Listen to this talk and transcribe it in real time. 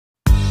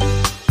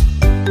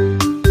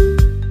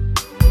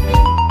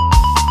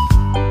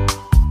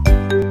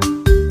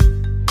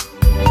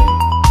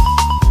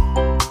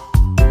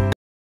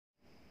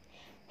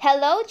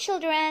Hello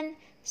children!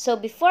 So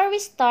before we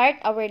start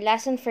our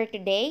lesson for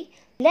today,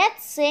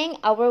 let's sing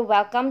our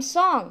welcome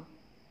song.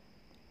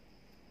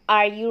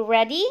 Are you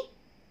ready?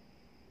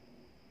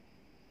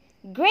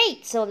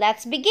 Great! So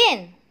let's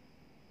begin!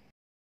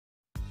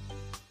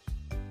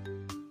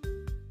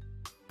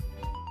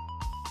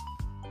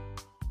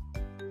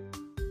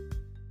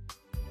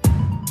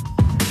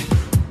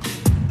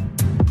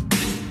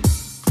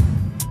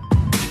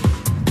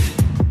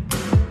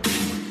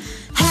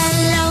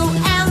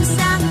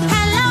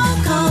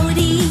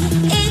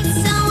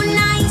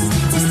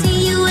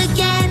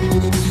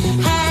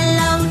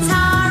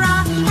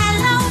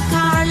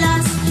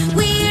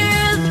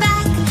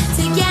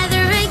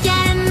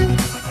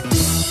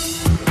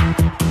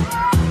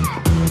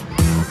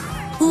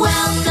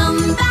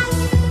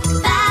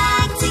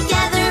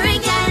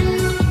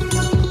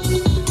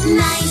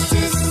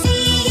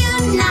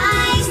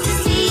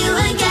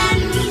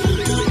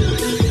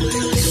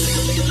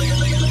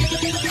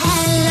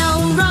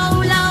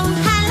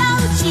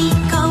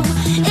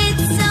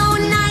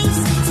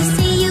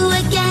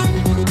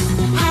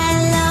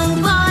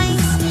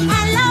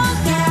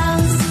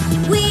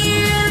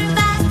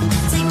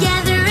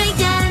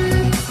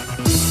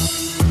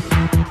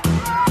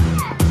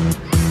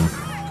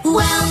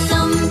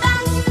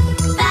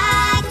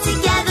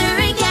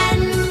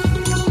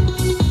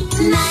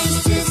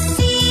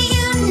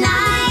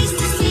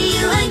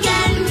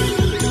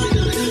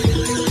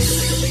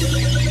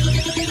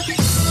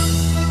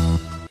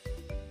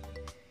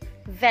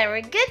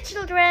 Very good,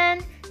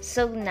 children!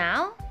 So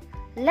now,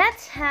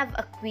 let's have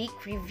a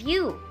quick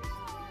review.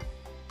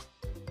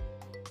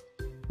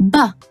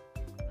 Ba,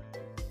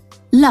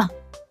 la,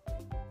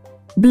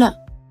 bla.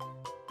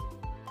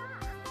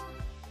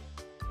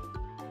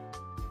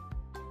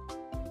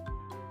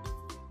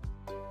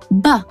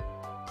 Ba,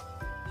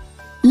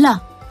 la,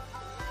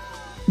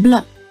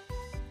 bla.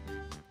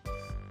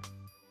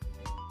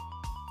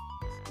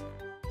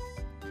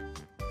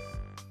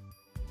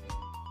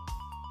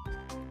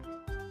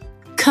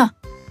 Ka,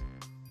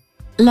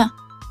 la,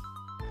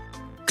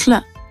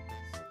 kla.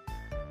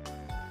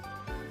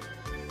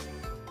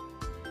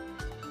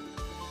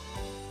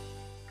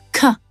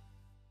 Ka,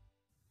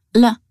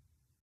 la,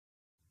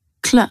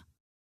 kla.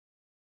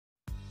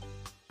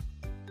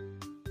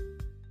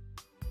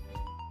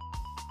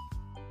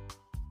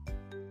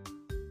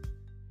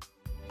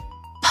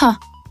 Pa,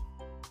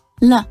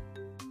 la,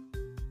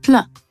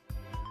 pla.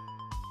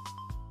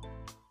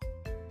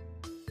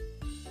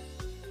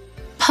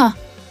 Pa,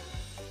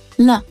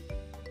 la,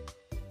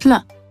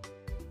 pla.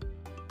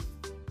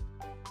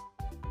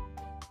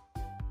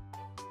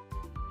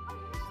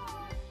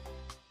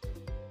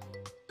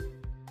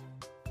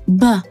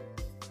 Ba,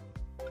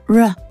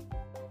 ra,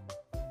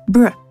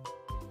 br.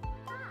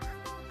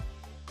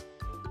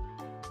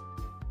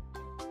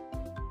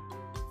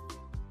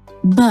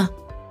 Ba,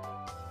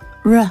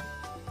 ra,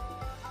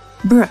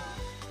 br.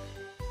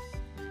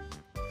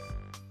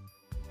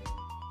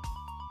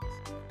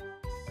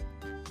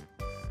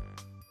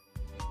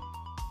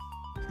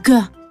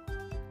 Ga,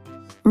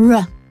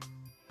 ra,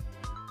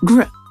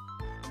 gr.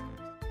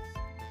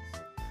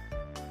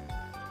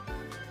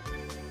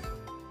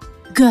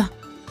 Ga,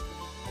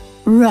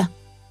 ra,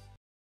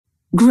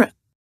 gr.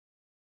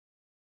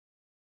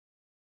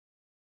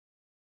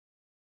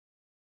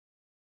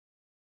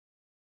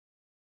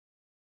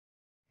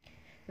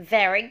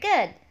 Very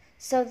good!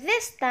 So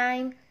this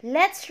time,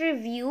 let's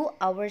review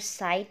our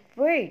sight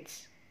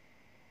words.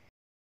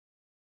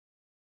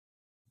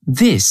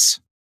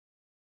 This,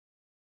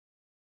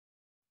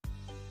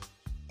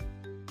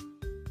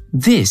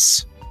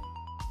 this,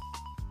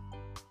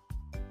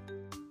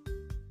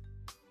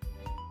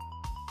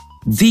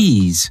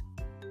 these,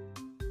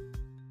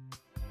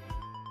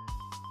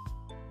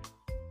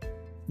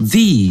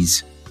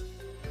 these,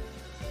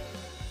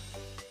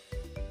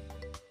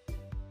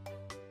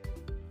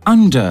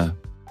 under,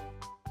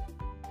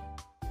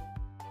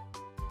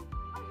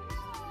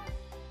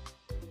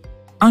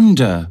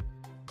 under,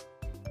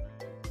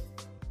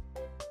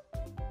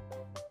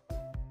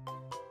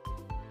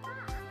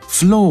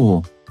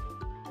 floor,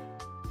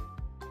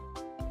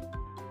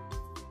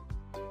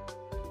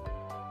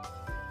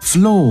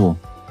 floor,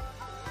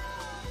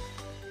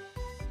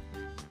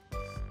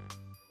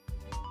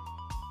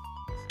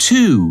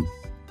 two,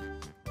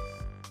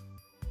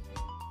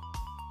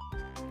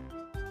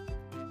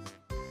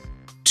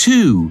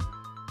 two,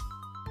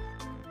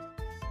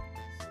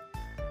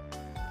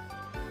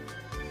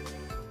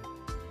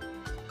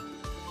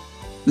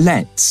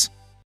 let's,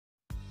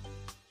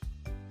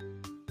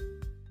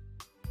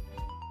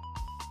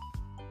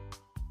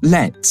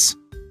 let's.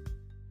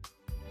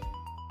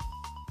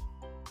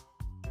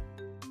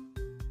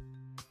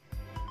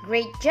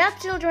 Great job,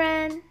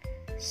 children!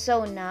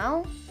 So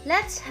now,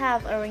 let's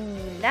have our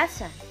new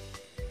lesson.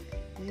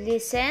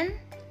 Listen,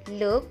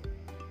 look,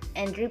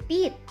 and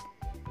repeat.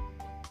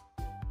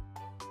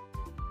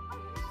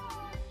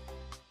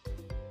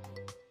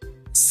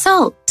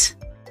 Salt,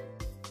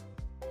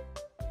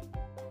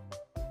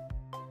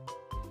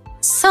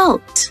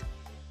 salt.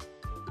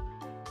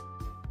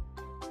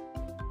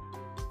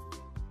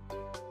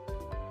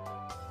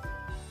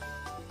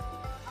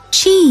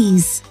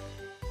 cheese,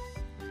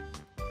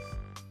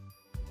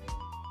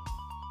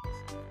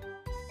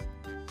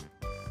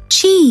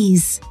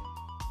 cheese,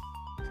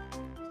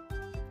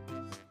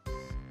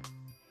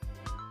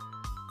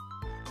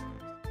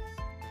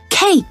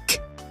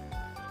 cake,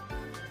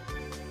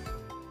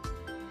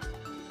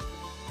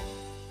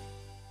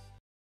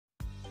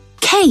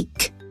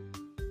 cake,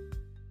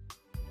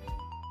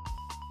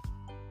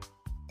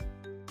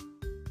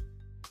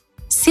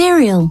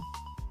 cereal,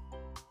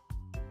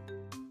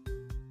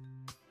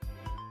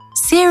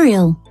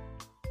 cereal,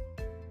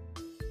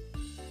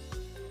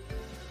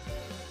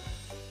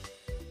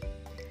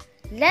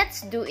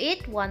 Let's do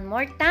it one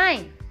more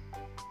time.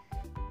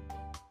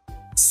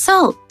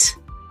 salt,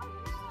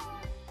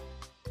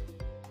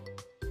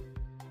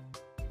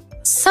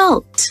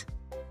 salt,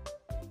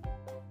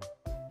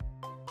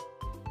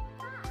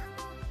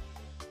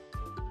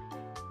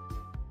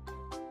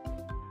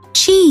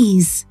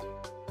 cheese,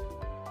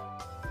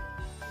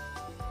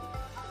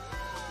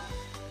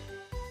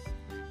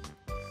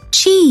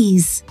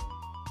 cheese,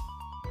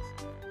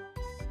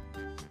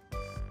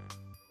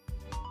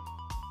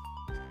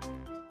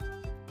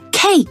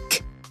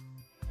 cake,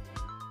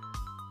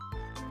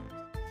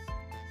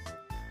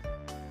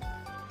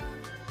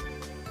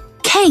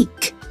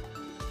 cake,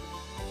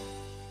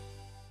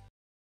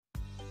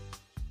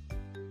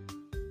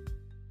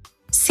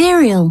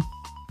 cereal,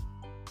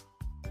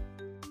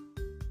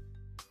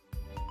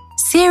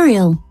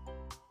 cereal,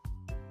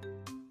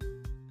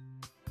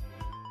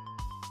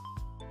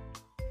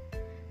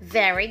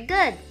 Very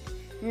good.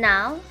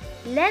 Now,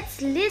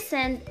 let's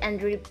listen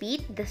and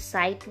repeat the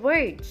sight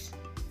words.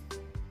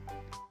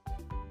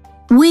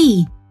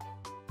 we,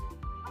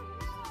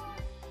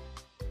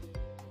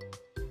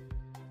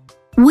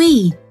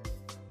 we,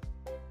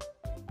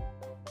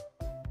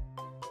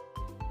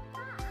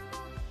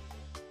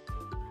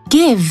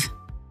 give,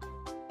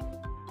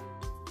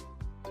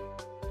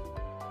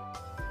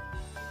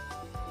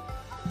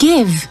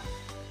 give,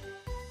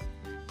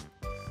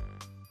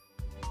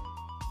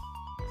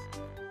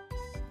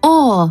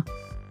 or,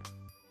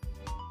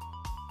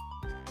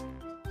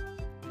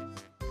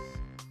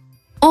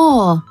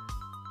 or,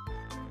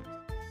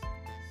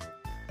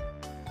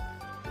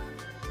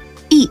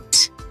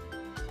 eat,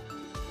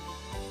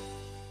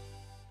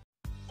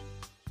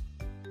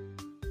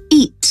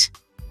 eat,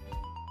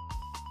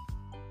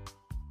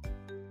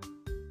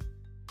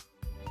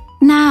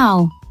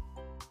 now,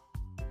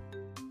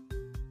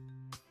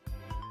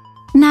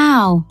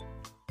 now,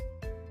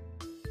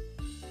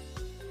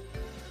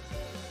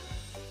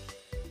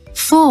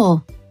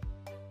 for,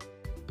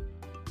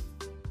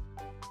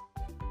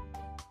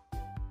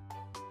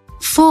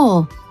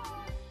 for,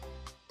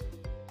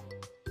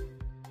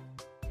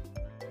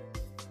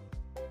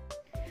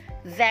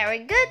 Very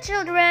good,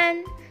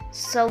 children.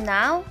 So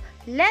now,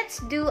 let's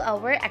do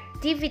our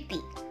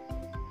activity.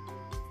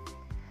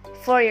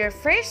 For your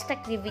first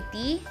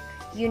activity,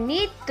 you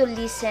need to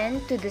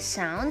listen to the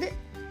sound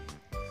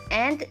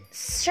and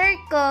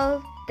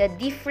circle the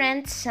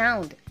different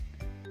sound.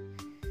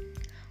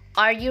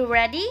 Are you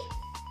ready?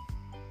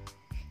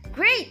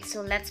 Great,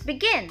 so let's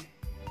begin.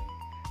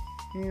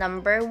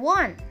 Number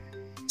 1.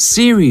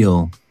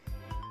 cereal,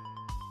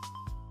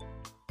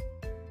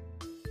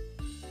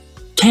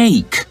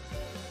 cake,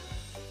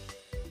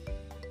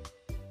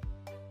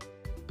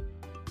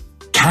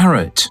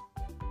 carrot,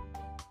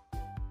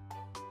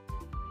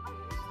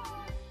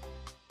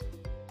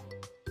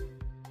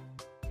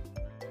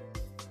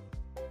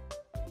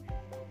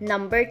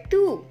 Number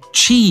 2.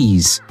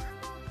 cheese,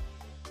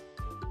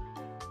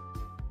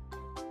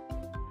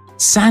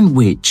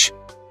 sandwich,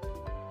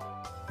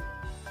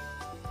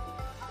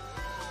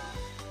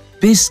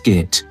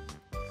 biscuit,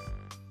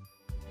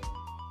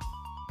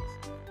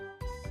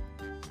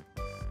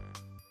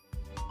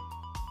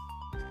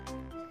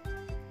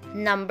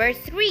 Number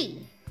 3.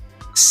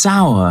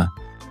 sour,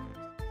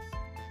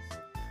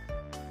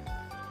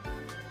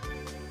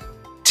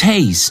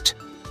 taste,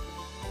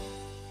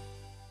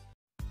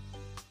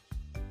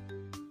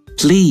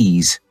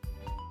 please,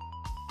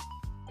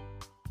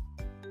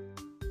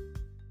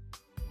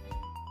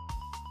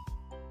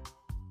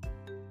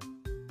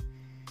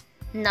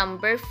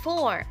 Number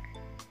 4.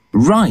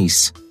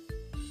 rice,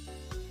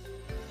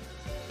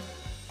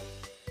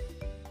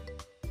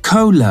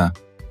 cola,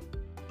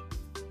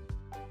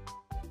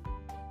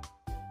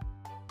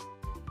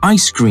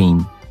 ice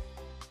cream,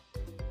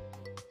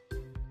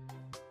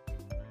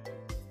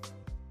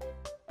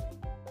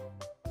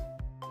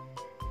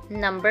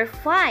 Number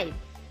 5.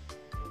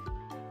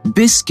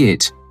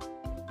 biscuit,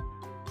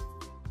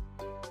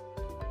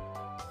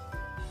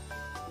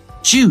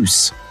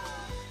 juice,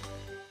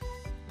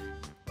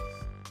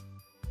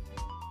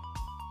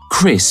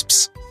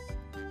 crisps,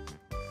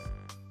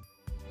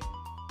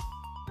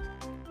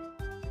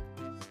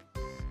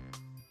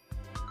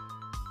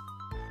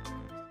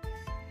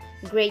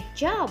 Great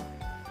job!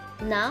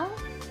 Now,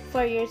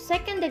 for your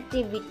second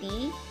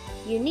activity,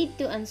 you need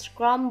to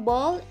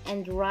unscramble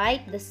and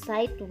write the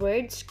sight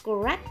words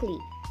correctly.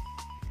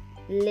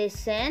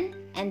 Listen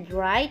and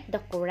write the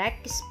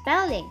correct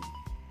spelling.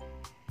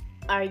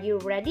 Are you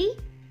ready?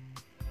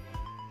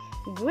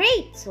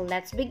 Great, so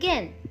let's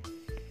begin.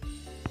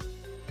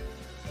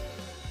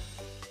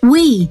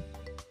 We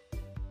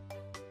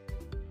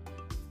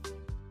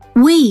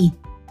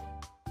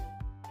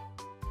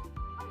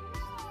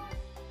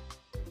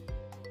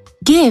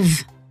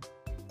give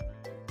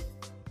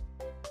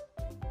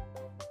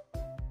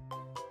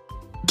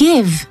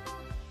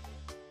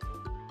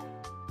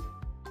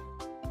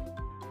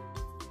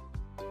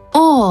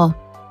or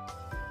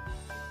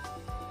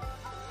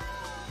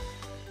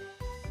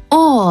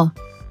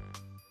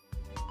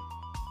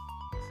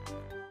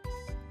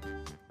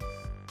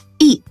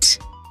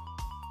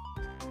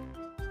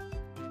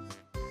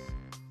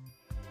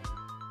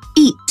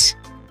eat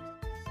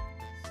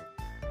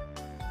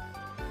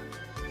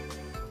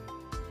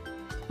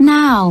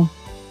now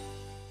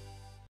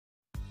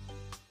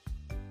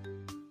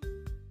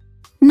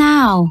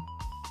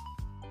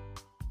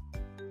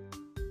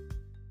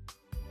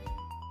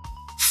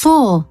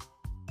for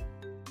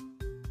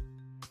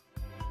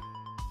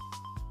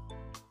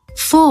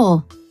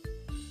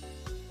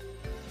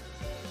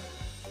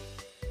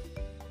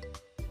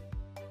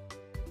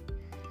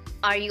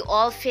Are you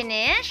all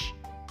finished?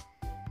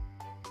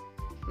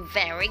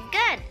 Very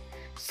good.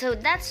 So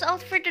that's all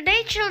for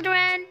today,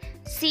 children.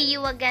 See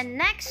you again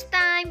next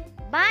time.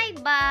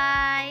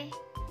 Bye-bye.